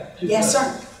 I got two Yes,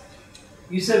 questions. sir.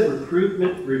 You said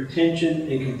recruitment,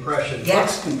 retention, and compression.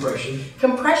 Yes. What's compression?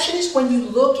 Compression is when you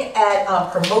look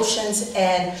at promotions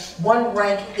and one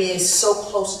rank is so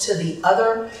close to the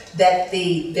other that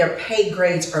their pay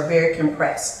grades are very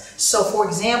compressed. So for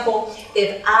example,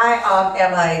 if I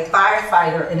am a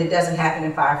firefighter, and it doesn't happen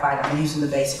in firefighter, I'm using the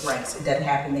basic ranks, it doesn't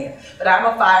happen there. But I'm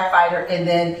a firefighter and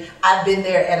then I've been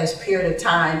there at a period of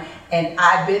time and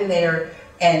I've been there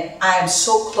and I am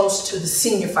so close to the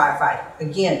senior firefighter.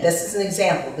 Again, this is an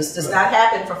example. This does not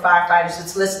happen for firefighters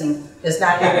that's listening. Does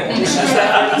not happen. Just use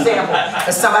that for an example,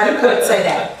 because somebody could say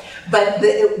that. But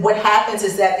what happens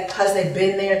is that because they've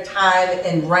been there time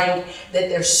and rank, that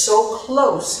they're so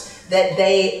close that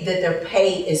their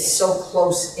pay is so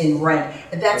close in rank.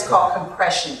 And that's called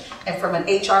compression. And from an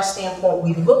HR standpoint,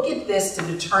 we look at this to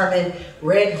determine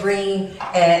red, green,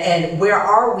 and where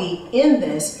are we in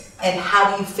this, and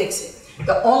how do you fix it?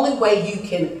 The only way you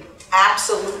can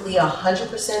absolutely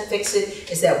 100% fix it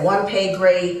is that one pay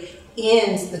grade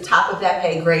ends, the top of that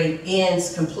pay grade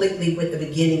ends completely with the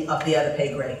beginning of the other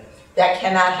pay grade. That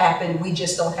cannot happen. We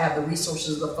just don't have the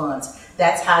resources or the funds.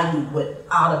 That's how you would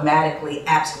automatically,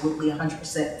 absolutely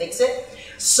 100% fix it.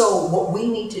 So what we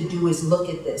need to do is look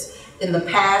at this. In the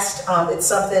past, it's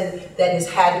something that has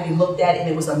had to be looked at, and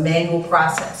it was a manual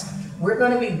process. We're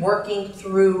going to be working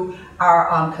through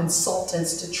our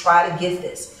consultants to try to get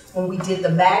this. When we did the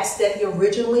MAG study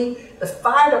originally, the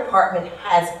fire department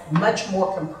has much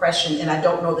more compression, and I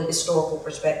don't know the historical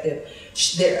perspective.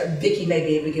 Vicki may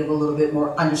be able to give a little bit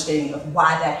more understanding of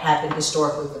why that happened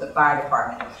historically for the fire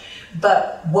department.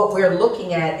 But what we're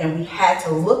looking at, and we had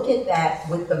to look at that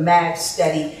with the MAG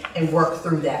study and work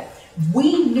through that.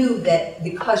 We knew that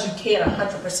because you can't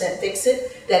 100% fix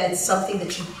it, that it's something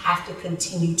that you have to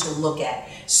continue to look at.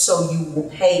 So you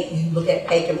look at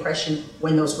pay compression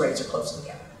when those grades are close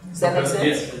together. Does that make sense?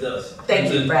 Yes, it does.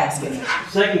 Thank you for asking.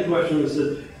 Second question was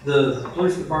that the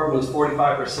police department was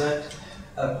 45%.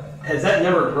 Has that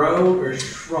never grown or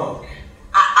shrunk?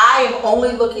 I am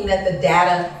only looking at the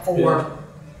data for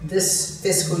this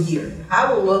fiscal year.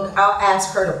 I'll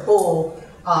ask her to pull,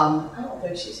 I don't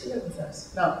think she's here with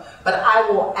us, no. But I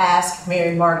will ask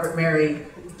Mary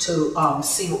to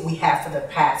see what we have for the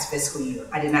past fiscal year.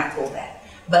 I did not pull that.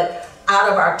 But out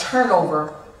of our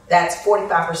turnover, that's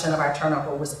 45% of our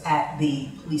turnover was at the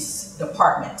police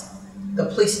department. The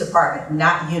police department,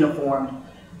 not uniformed,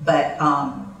 but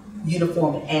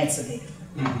uniformed and civilian.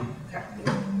 Mm-hmm. Okay.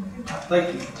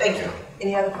 Thank you. Thank you.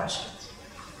 Any other questions?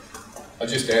 I'll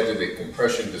just add to the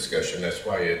compression discussion, that's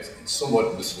why it's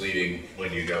somewhat misleading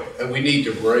when you go, and we need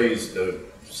to raise the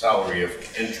salary of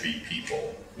entry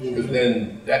people, because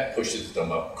then that pushes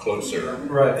them up closer.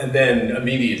 Right. And then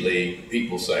immediately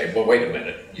people say, well, wait a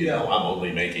minute, you know, I'm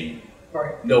only making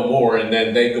no more, and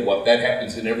then they go up. That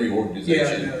happens in every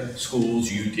organization, schools,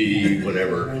 UT,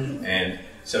 whatever. And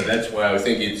so that's why I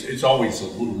think it's always a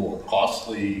little more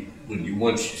costly when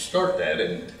once you start that,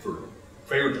 and for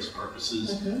fairness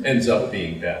purposes, ends up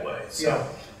being that way. So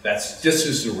this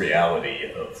is the reality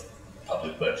of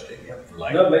public budgeting.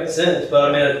 Like, That makes sense,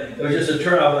 but I mean, it was just a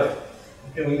turn. I'm like,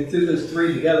 okay, when you threw those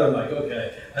three together, I'm like,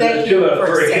 okay. Thank you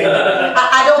for saying that.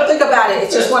 I don't think about it.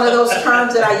 It's just one of those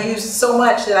terms that I use so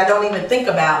much that I don't even think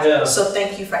about. Yeah. So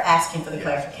thank you for asking for the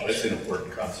clarification. that's an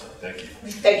important concept. Thank you.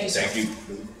 Thank you, sir. Thank you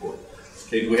for the report.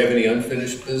 Okay, do we have any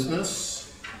unfinished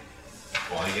business?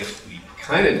 Well, I guess we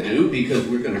kind of do, because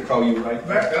we're going to call you right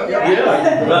back up.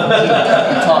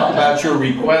 Yeah. Talk about your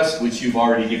request, which you've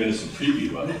already given us a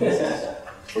preview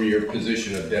of, for your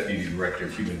position of Deputy Director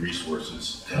of Human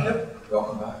Resources.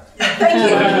 Welcome back.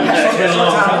 Thank you.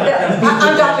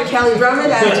 I'm Dr. Kelly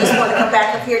Drummond. I just want to come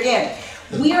back up here again.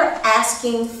 We are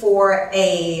asking for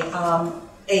a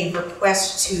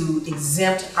request to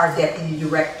exempt our Deputy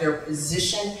Director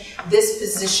position. This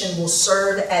position will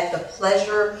serve at the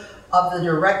pleasure of the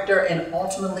director and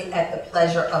ultimately at the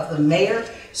pleasure of the mayor.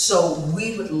 So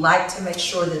we would like to make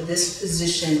sure that this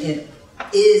position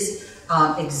is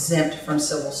exempt from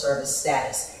civil service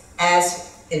status.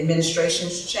 As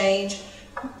administrations change,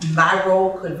 my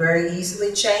role could very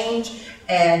easily change,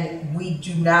 and we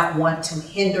do not want to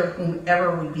hinder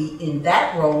whomever would be in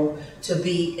that role to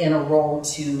be in a role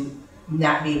to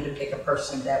not be able to pick a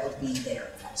person that would be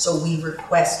there. So we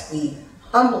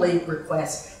humbly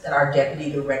request that our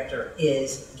deputy director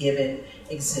is given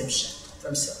exemption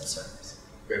from civil service.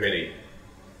 Do we have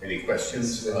any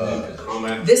questions,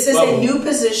 comments? This is a new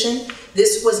position.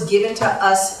 This was given to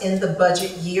us in the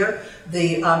budget year.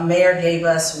 The mayor gave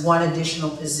us one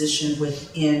additional position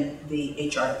within the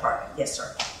HR department. Yes,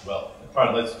 sir. Well,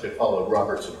 let's to follow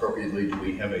Roberts appropriately. Do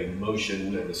we have a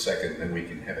motion and a second? Then we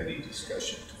can have any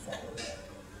discussion to follow that.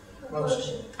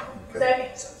 Motion.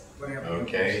 Okay. Second.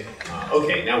 Okay.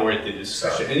 Okay. Now we're at the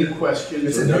discussion. Any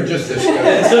questions? No, just discussion.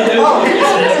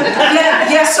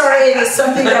 Yes, sir. It is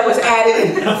something that was added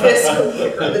in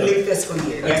the new fiscal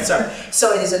year. Yes, sir.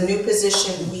 So it is a new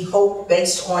position. We hope,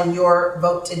 based on your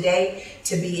vote today,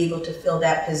 to be able to fill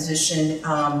that position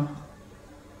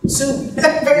soon,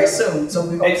 very soon. So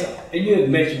we hope so. And you had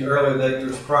mentioned earlier that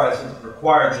you're surprised it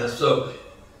requires this. So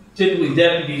typically,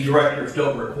 deputy directors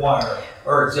don't require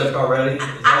or exempt already.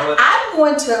 I'm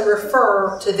going to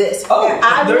refer to this. Oh,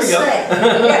 I there will you go. say,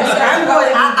 yes,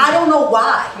 I don't know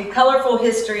why. The colorful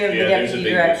history of the deputy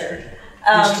director.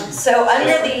 So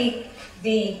under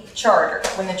the charter,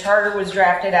 when the charter was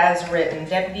drafted as written,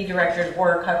 deputy directors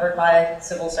were covered by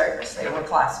civil service. They were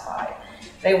classified.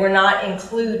 They were not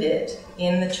included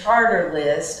in the charter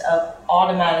list of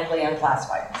automatically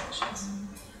unclassified positions.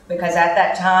 Because at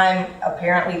that time,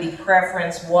 apparently the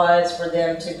preference was for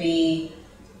them to be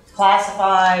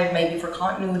classified, maybe for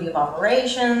continuity of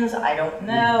operations. I don't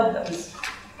know. That was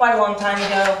quite a long time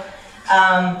ago.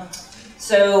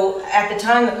 So at the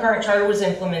time the current charter was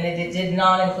implemented, it did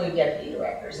not include deputy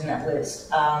directors in that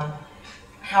list.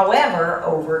 However,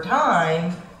 over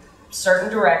time,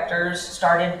 certain directors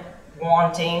started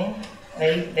wanting,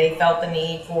 they felt the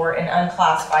need for an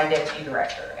unclassified deputy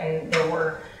director. And there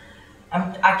were,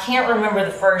 I can't remember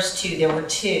the first two. There were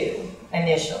two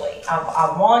initially.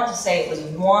 I want to say it was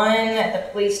one at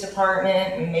the police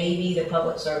department and maybe the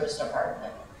public service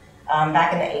department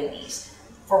back in the 80s.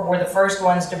 Were the first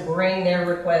ones to bring their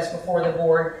request before the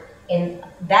board, and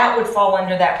that would fall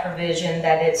under that provision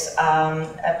that it's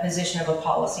a position of a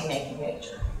policy-making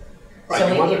nature. Right,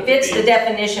 so it fits the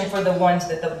definition for the ones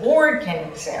that the board can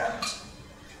exempt,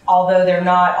 although they're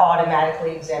not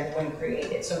automatically exempt when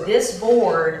created. So this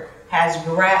board has,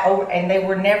 and they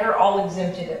were never all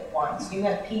exempted at once. You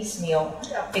have piecemeal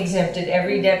exempted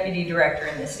every deputy director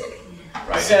in the city.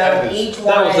 Right. So each one.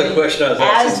 That was the question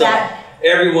I was asking.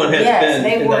 Everyone has been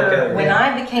they in were, that category. When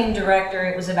I became director,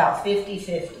 it was about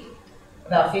 50-50.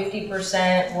 About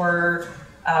 50% were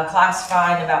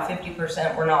classified and about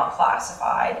 50% were not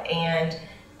classified. And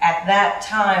at that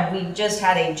time, we just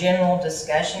had a general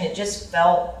discussion. It just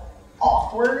felt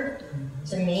awkward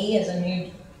to me as a new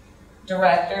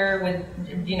director with,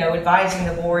 advising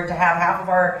the board to have half of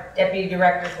our deputy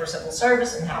directors were civil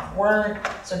service and half weren't.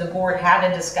 So the board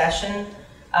had a discussion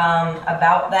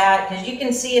about that, because you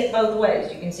can see it both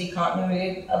ways. You can see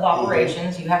continuity of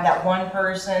operations. You have that one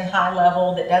person, high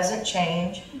level, that doesn't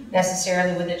change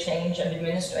necessarily with a change of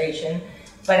administration.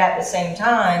 But at the same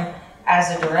time,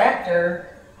 as a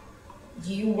director,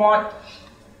 you want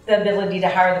the ability to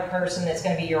hire the person that's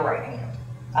going to be your right hand.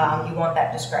 You want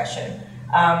that discretion.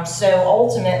 So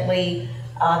ultimately,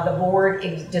 the board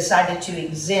decided to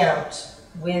exempt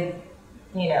with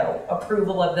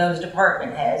approval of those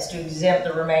department heads to exempt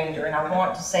the remainder. And I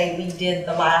want to say we did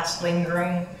the last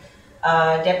lingering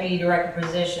deputy director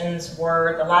positions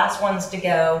were the last ones to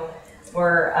go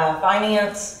were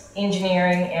finance,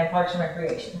 engineering, and parks and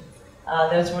recreation.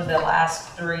 Those were the last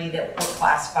three that were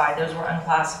classified. Those were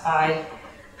unclassified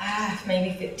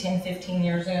maybe 10, 15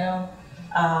 years ago.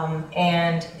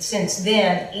 And since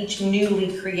then, each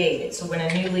newly created, so when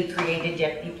a newly created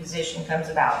deputy position comes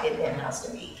about, it then has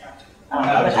to be.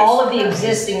 But all of the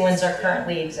existing ones are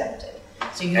currently exempted.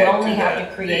 So you only have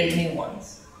to create new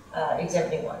ones,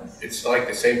 exempt new ones. It's like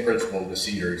the same principle of the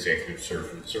senior executive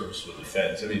service with the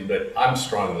feds. But I'm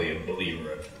strongly a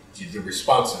believer of the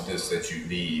responsiveness that you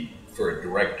need for a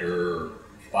director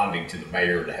responding to the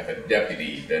mayor to have a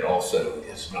deputy that also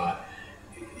is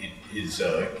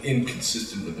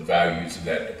inconsistent with the values of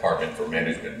that department for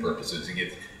management purposes.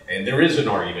 And there is an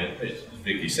argument, as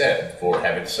Vicki said, for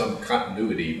having some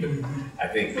continuity, but I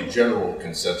think the general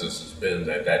consensus has been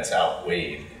that that's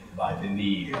outweighed by the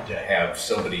need to have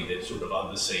somebody that's sort of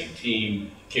on the same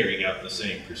team, carrying out the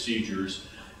same procedures.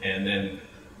 And then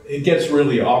it gets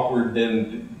really awkward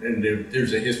then, and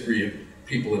there's a history of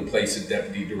people in place as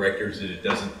deputy directors and it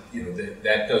doesn't,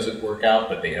 that doesn't work out,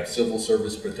 but they have civil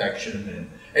service protection. And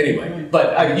anyway,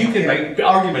 but you can make,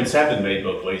 arguments have been made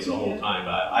both ways the whole time.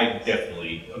 I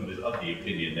definitely am of the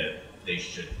opinion that they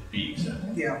should be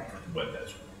exempt. Yeah. But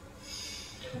that's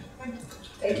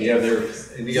any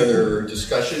other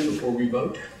discussion before we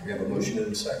vote? We have a motion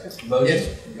and a second. Motion.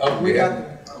 Yes. Oh, we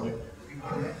got.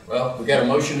 Well, we got a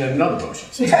motion and another motion.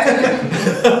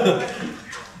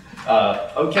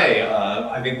 Okay,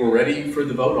 I think we're ready for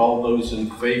the vote. All those in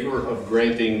favor of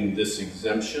granting this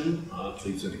exemption,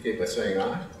 please indicate by saying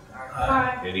aye.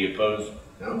 Aye. Any opposed?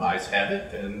 No, ayes have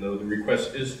it, and the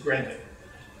request is granted.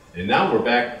 And now we're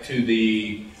back to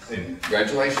the, and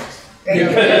congratulations. Thank you.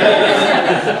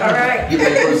 All right. You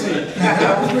may proceed.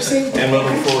 I will proceed. And we'll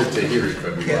look forward to hearing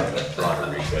from you on the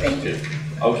broader request too.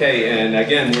 Okay, and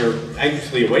again, we're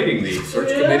anxiously awaiting the search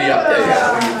committee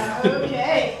update.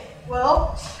 Okay,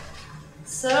 well,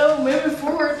 so moving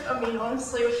forward, I mean,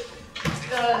 honestly, with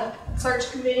the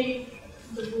search committee,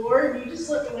 the board, you just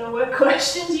let me know what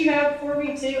questions you have for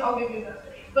me too. I'll give you an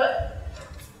update. But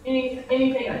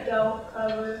anything I don't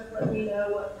cover, let me know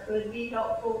what could be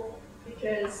helpful,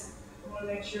 because I want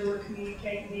to make sure we're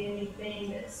communicating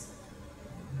anything that's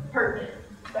pertinent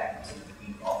back to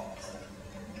you all. So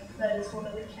that is one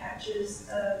of the catches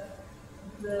of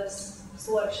this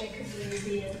selection committee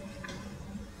being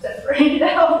separated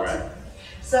out. Right.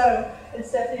 So, and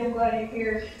Stephanie, I'm glad you're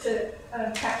here to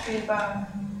catch me by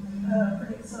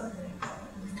forgetting something.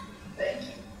 Thank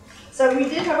you. So we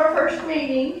did have our first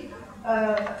meeting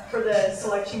for the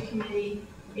selection committee,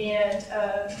 and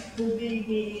we'll be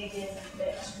meeting again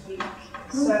next week.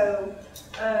 So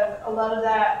a lot of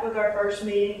that with our first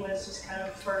meeting was just kind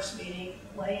of first meeting,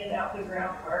 laying out the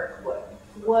groundwork.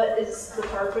 What is the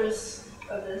purpose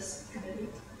of this committee?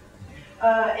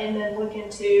 And then look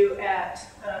into at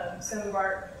some of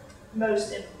our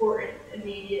most important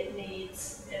immediate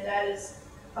needs, and that is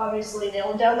obviously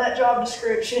nailing down that job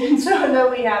description. So I know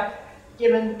we have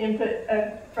given input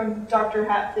from Dr.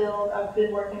 Hatfield. I've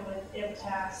been working with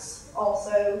MTAS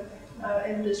also,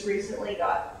 and just recently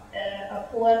got a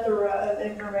plethora of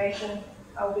information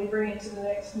I'll be bringing to the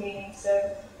next meeting.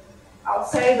 So I'll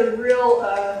say the real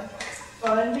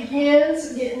fun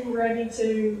begins, getting ready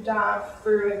to dive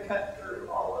through and cut through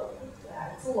all of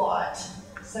that. It's a lot.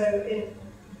 So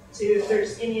if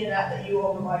there's any of that you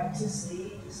all would like to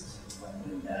see, just let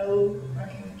me know. I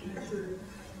can get through.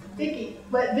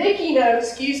 Let Vicki know,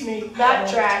 excuse me,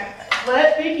 backtrack.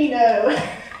 Let Vicki know,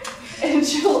 and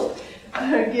she'll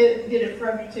get it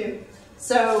from you too.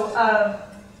 So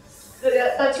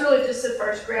that's really just the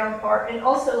first ground part, and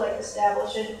also like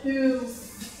establishing who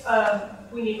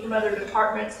we need from other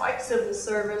departments like civil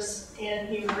service and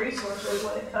human resources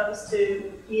when it comes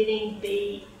to getting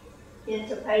the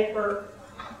into paper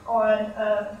on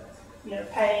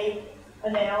pay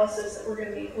analysis that we're going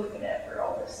to be looking at for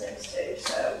all those things too.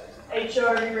 So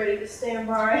HR, be ready to stand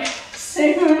by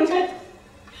soon.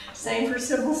 Same for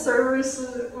civil service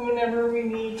whenever we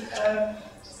need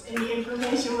any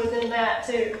information within that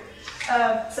too.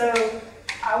 So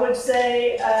I would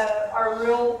say our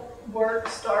real work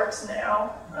starts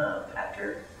now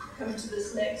after coming to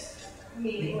this next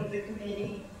meeting with the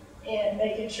committee and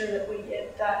making sure that we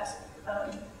get that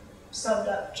summed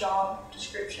up job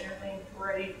description, everything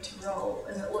ready to roll,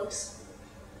 and it looks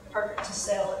perfect to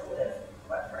sell it with,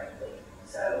 quite frankly.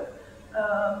 So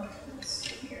let's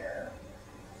see here.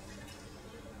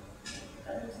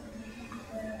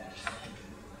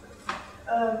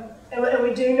 And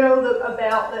we do know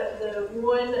about the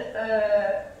one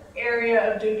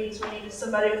area of duties we need is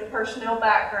somebody with a personnel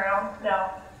background.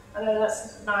 Now, I know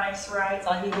that's nice, right? That's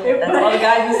all the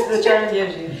guidance the charter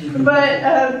gives you.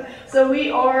 But so we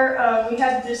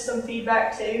had just some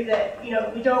feedback too that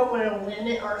we don't want to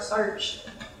limit our search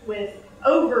with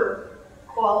over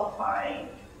qualifying,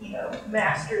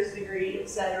 master's degree,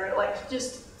 etc. Like,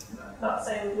 just not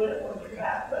saying we wouldn't want to do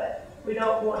that, but we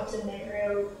don't want to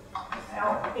narrow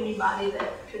out anybody that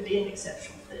could be an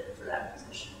exceptional fit for that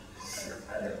position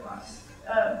otherwise.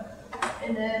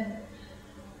 And then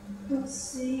let's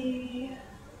see.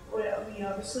 Well, we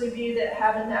obviously view that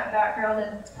having that background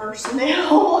in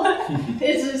personnel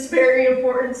is very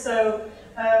important. So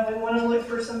we want to look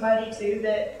for somebody too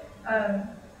that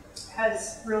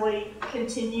has really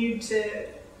continued to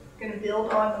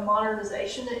build on the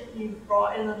modernization that you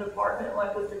brought in the department,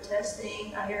 like with the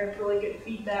testing. I hear really good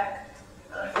feedback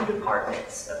from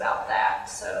departments about that.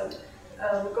 So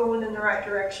we're going in the right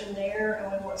direction there,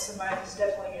 and we want somebody who's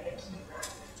definitely going to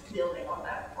keep building on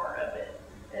that part of it.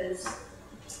 Is,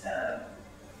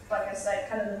 like I say,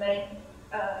 kind of the main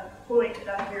point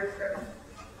that I hear from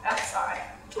outside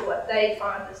to what they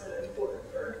find is important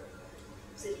for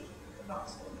city of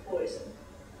Knoxville employees and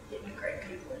getting great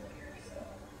people in here. So,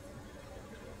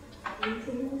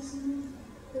 anything else?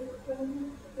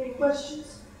 Any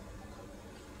questions?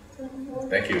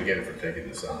 Thank you again for taking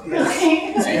this on.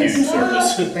 It's a huge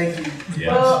service. Thank you.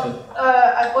 Yeah. Well,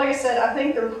 like I said, I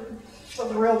think the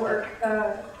real work,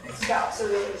 scouts are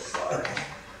really smart.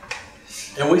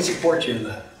 And we support you in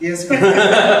that. Yes.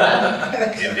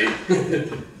 Indeed.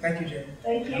 Thank you, Jay.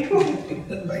 Thank you.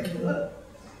 Thank you.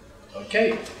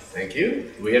 Okay, thank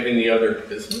you. Do we have any other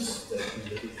business that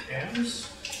anybody has?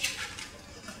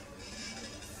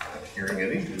 Not hearing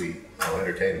any, do we, I'll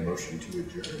entertain a motion to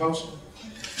adjourn. Motion.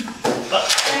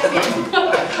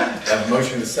 Have a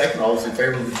motion and a second. All those in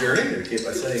favor of adjourning, indicate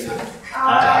by saying aye.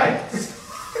 Aye.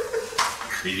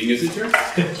 Meeting is adjourned.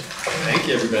 Thank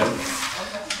you, everybody.